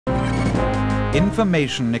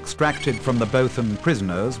Information extracted from the Bothan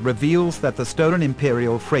prisoners reveals that the stolen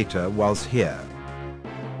Imperial Freighter was here.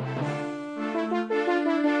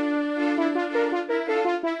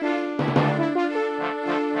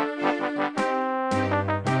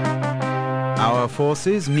 Our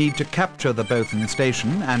forces need to capture the Bothan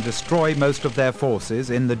station and destroy most of their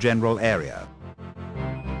forces in the general area.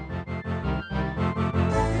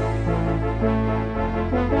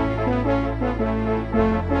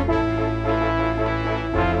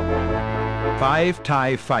 Five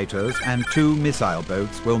TIE fighters and 2 missile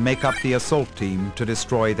boats will make up the assault team to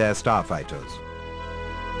destroy their starfighters.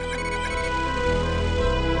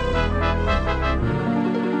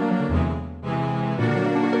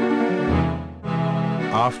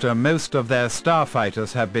 After most of their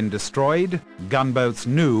starfighters have been destroyed, gunboats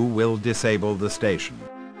Nu will disable the station.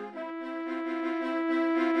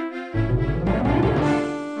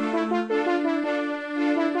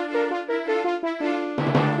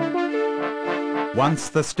 Once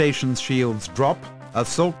the station's shields drop,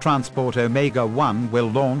 Assault Transport Omega-1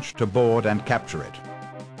 will launch to board and capture it.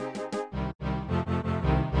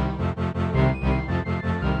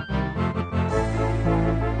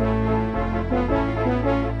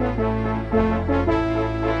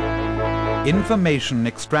 Information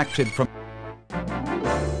extracted from...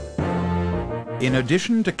 In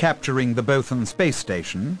addition to capturing the Bothan space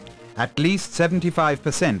station, at least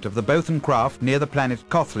 75% of the Bothan craft near the planet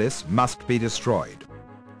Kothlis must be destroyed.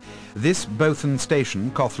 This Bothan station,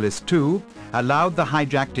 Kothlis II, allowed the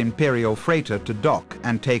hijacked Imperial Freighter to dock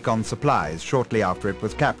and take on supplies shortly after it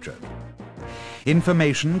was captured.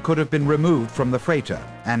 Information could have been removed from the freighter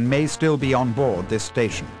and may still be on board this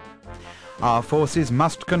station. Our forces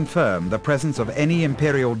must confirm the presence of any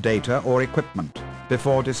Imperial data or equipment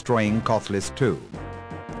before destroying Kothlis II.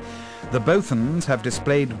 The Bothans have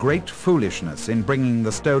displayed great foolishness in bringing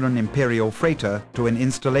the stolen Imperial Freighter to an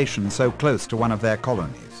installation so close to one of their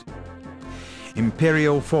colonies.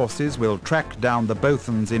 Imperial forces will track down the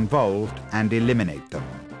Bothans involved and eliminate them.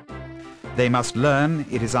 They must learn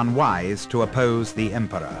it is unwise to oppose the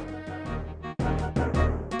Emperor.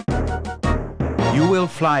 You will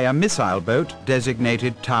fly a missile boat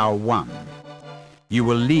designated Tau-1. You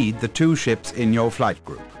will lead the 2 ships in your flight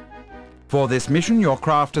group. For this mission, your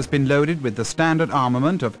craft has been loaded with the standard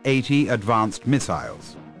armament of 80 advanced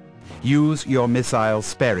missiles. Use your missiles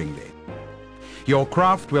sparingly. Your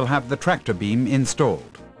craft will have the tractor beam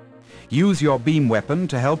installed. Use your beam weapon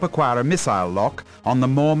to help acquire a missile lock on the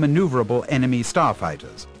more maneuverable enemy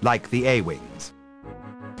starfighters, like the A-Wings.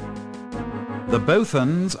 The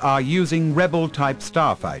Bothans are using Rebel-type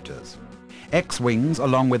starfighters. X-Wings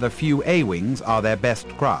along with a few A-Wings are their best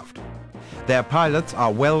craft. Their pilots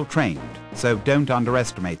are well trained, so don't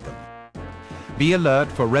underestimate them. Be alert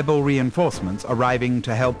for Rebel reinforcements arriving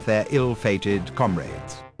to help their ill-fated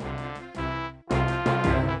comrades.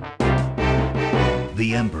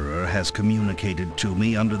 The Emperor has communicated to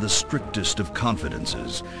me under the strictest of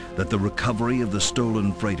confidences that the recovery of the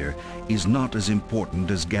stolen freighter is not as important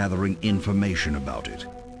as gathering information about it.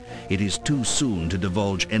 It is too soon to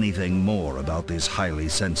divulge anything more about this highly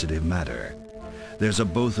sensitive matter. There's a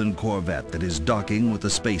Bothan corvette that is docking with the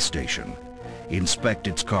space station. Inspect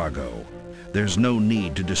its cargo. There's no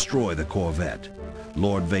need to destroy the corvette.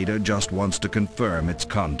 Lord Vader just wants to confirm its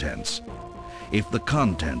contents. If the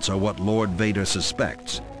contents are what Lord Vader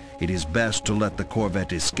suspects, it is best to let the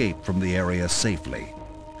corvette escape from the area safely.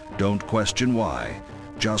 Don't question why.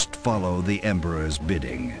 Just follow the Emperor's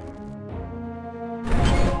bidding.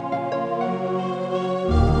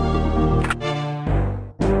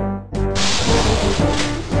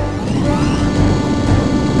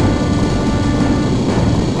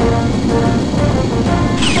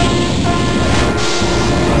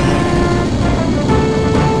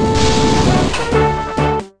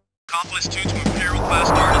 Kothlis II to Imperial class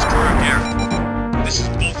Star Destroyer Air. This is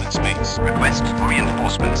Bothan Space. Request for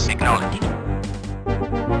reinforcements acknowledged.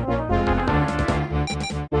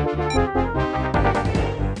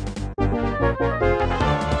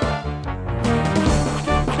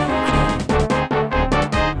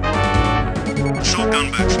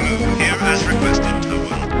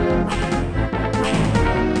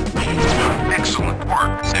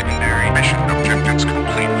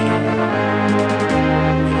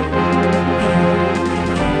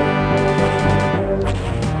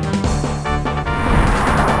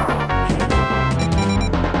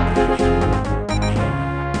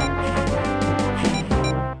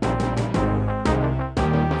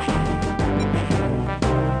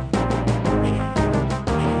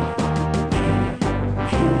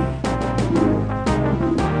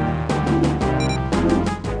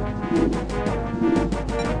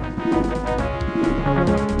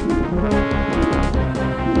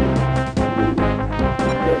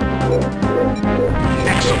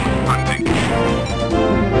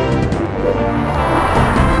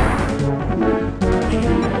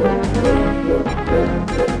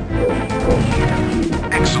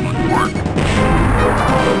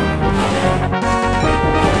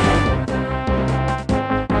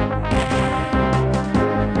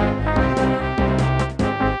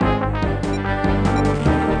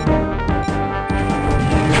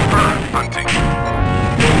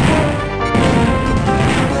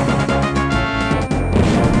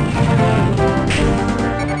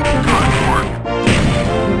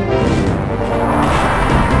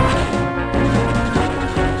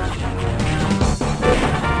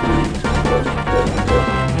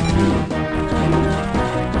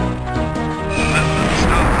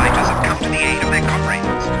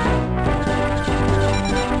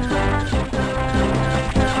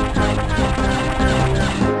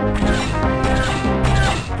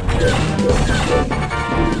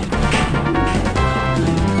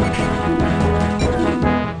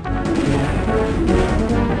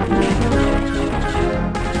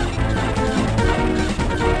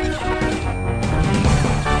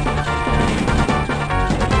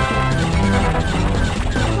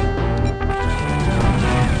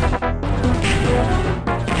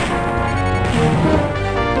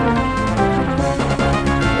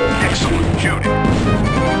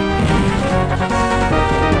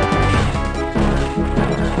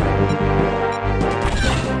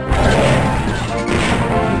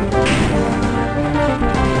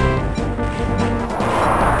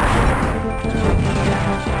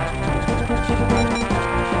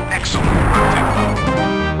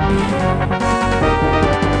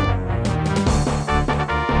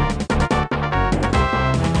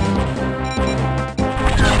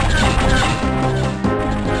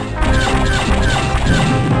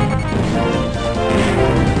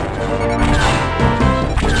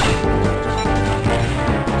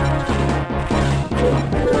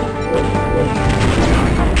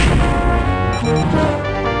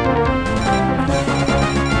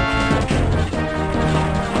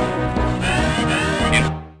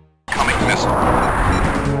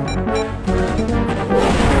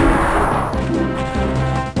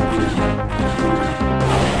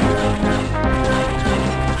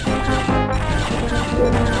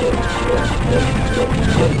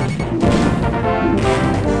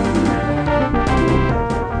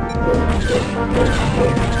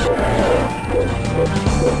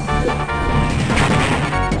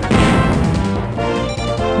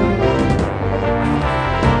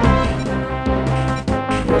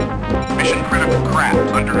 Mission critical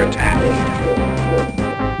craft under attack.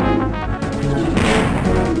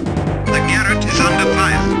 The Garrett is under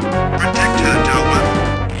fire. Protect her, Tower.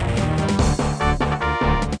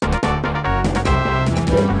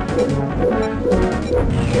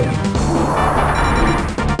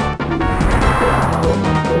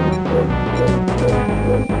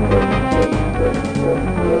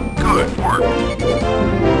 Good work.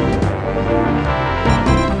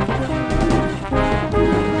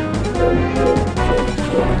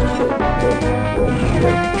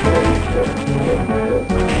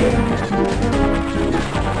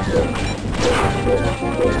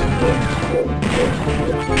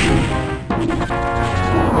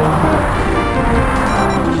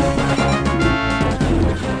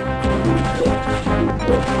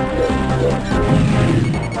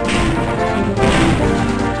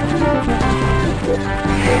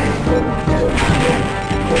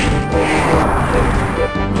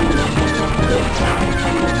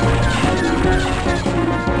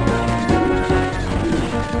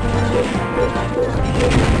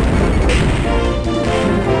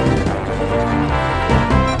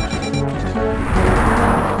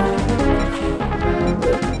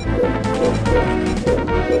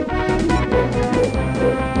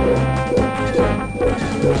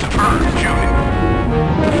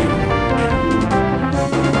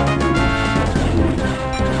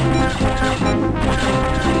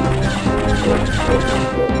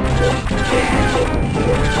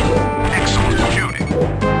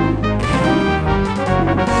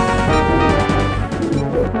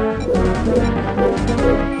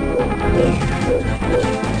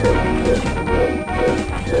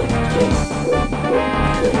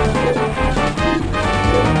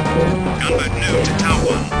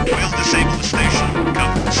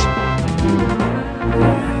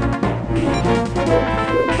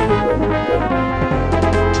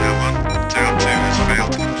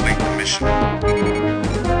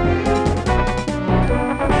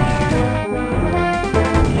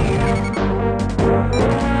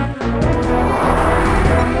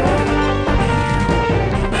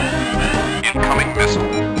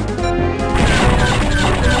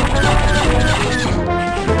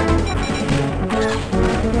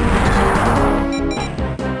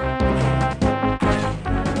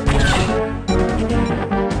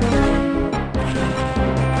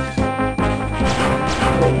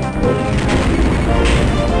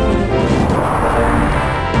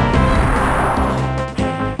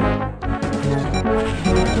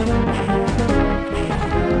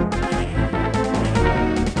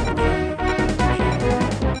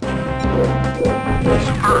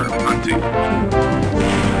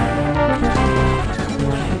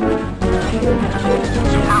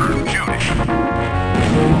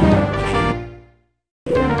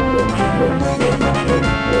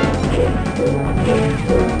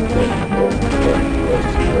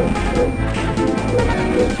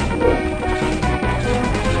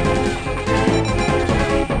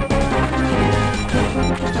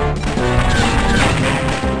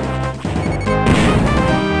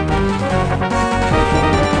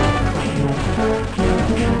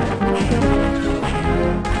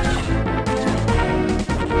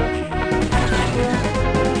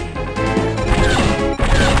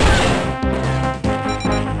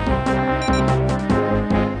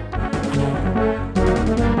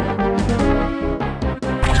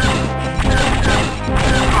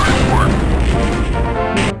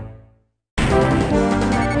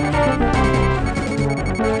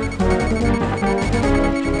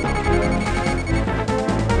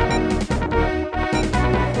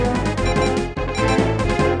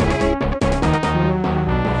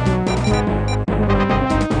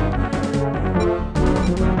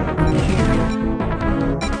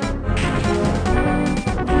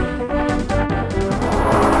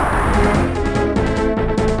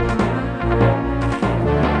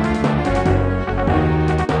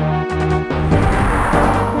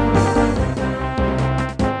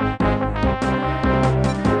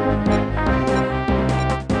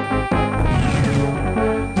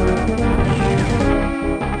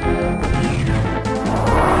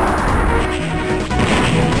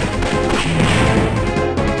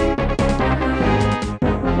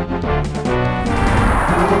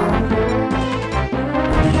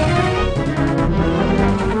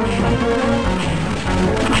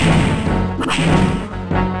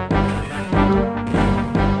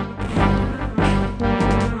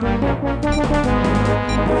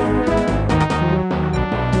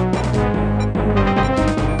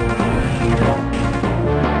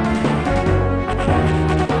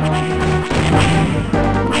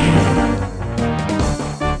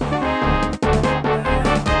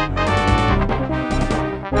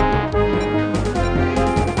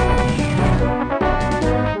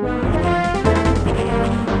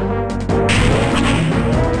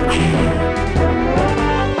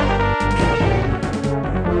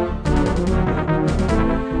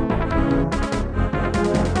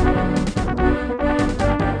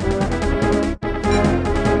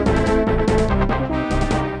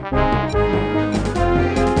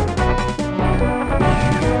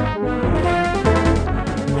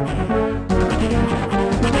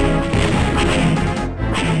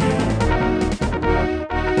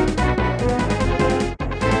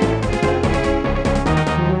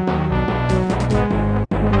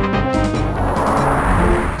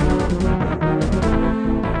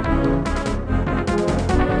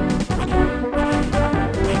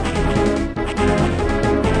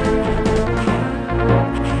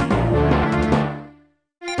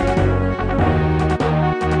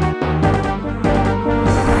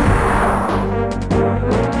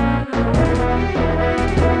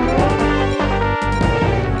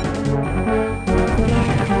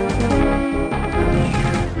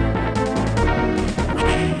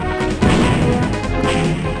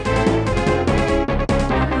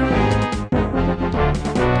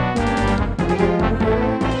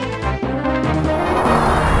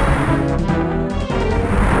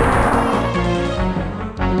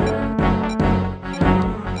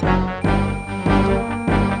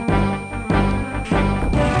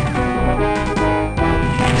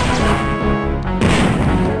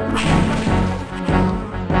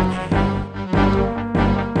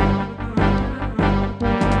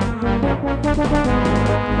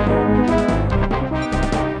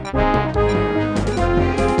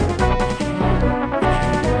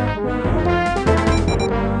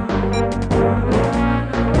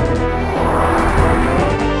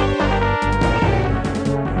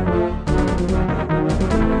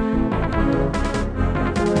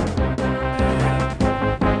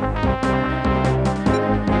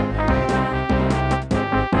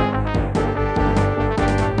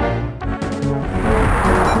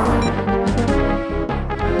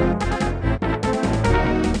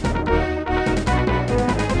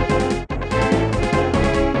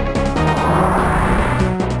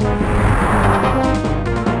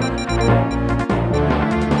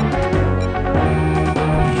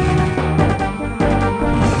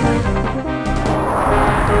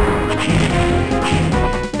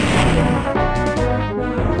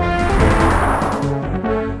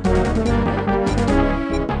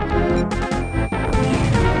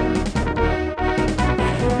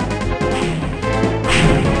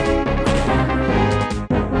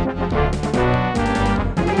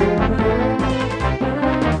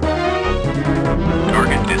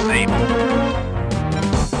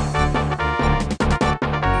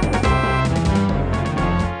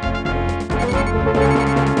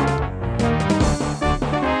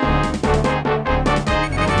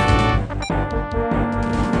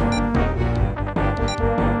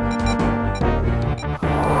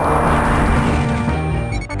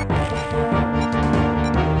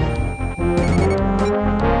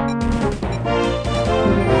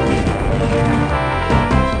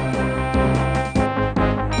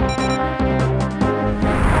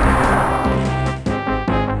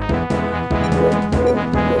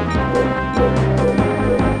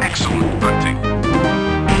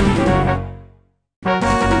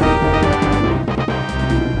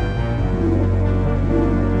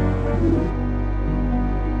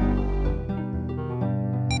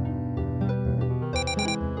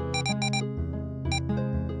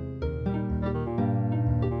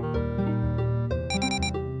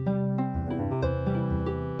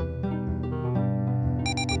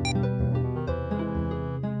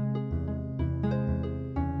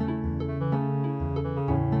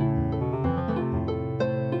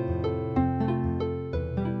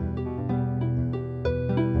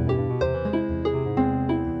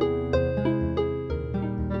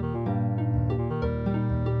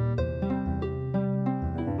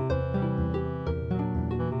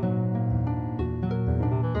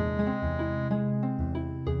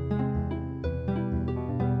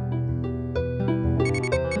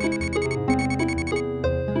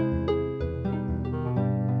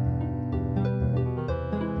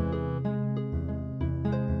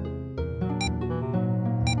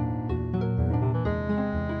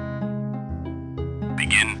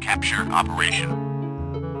 Begin capture operation.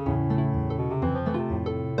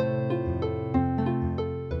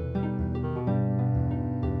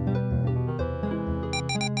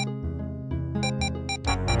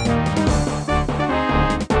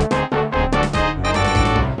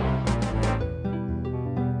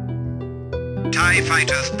 TIE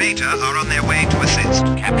fighters Beta are on their way to assist.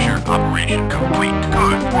 Capture operation complete.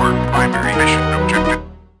 Good work. Primary mission objective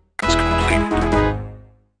is completed.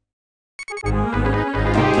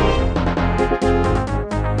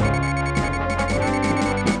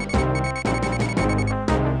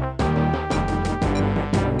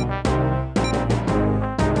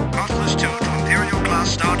 Kothlis II to Imperial-class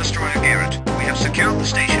Star Destroyer Garrett. We have secured the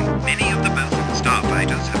station. Many of the Bothan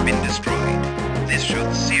starfighters have been destroyed. This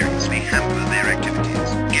should seriously hamper their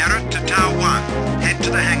activities. Garrett to Tower 1. Head to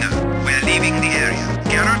the hangar. We're leaving the area.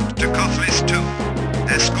 Garrett to Kothlis II.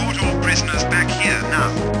 Escort all prisoners back here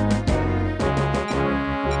now.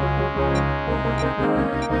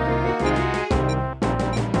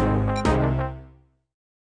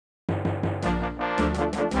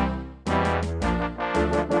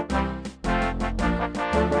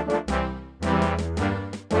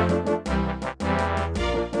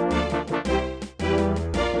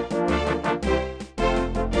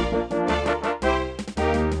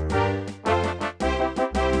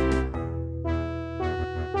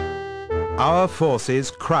 Our forces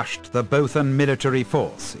crushed the Bothan military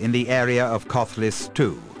force in the area of Kothlis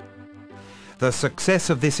II. The success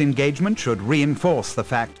of this engagement should reinforce the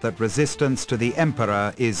fact that resistance to the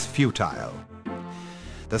Emperor is futile.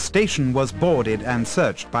 The station was boarded and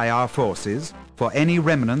searched by our forces for any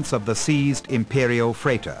remnants of the seized Imperial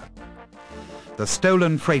Freighter. The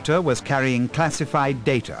stolen freighter was carrying classified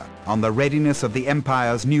data on the readiness of the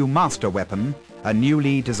Empire's new master weapon, a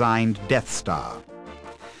newly designed Death Star.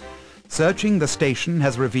 Searching the station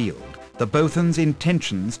has revealed the Bothans'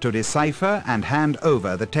 intentions to decipher and hand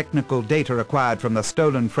over the technical data acquired from the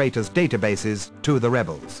stolen freighter's databases to the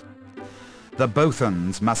rebels. The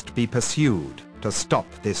Bothans must be pursued to stop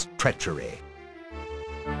this treachery.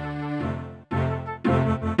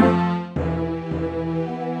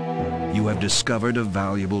 You have discovered a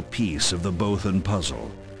valuable piece of the Bothan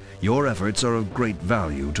puzzle. Your efforts are of great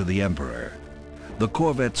value to the Emperor. The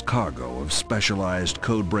corvette's cargo of specialized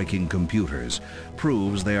code-breaking computers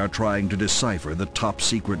proves they are trying to decipher the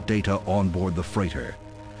top-secret data on board the freighter.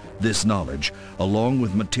 This knowledge, along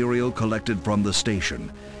with material collected from the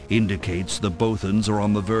station, indicates the Bothans are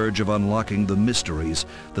on the verge of unlocking the mysteries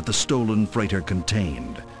that the stolen freighter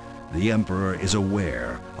contained. The Emperor is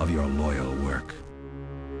aware of your loyal work.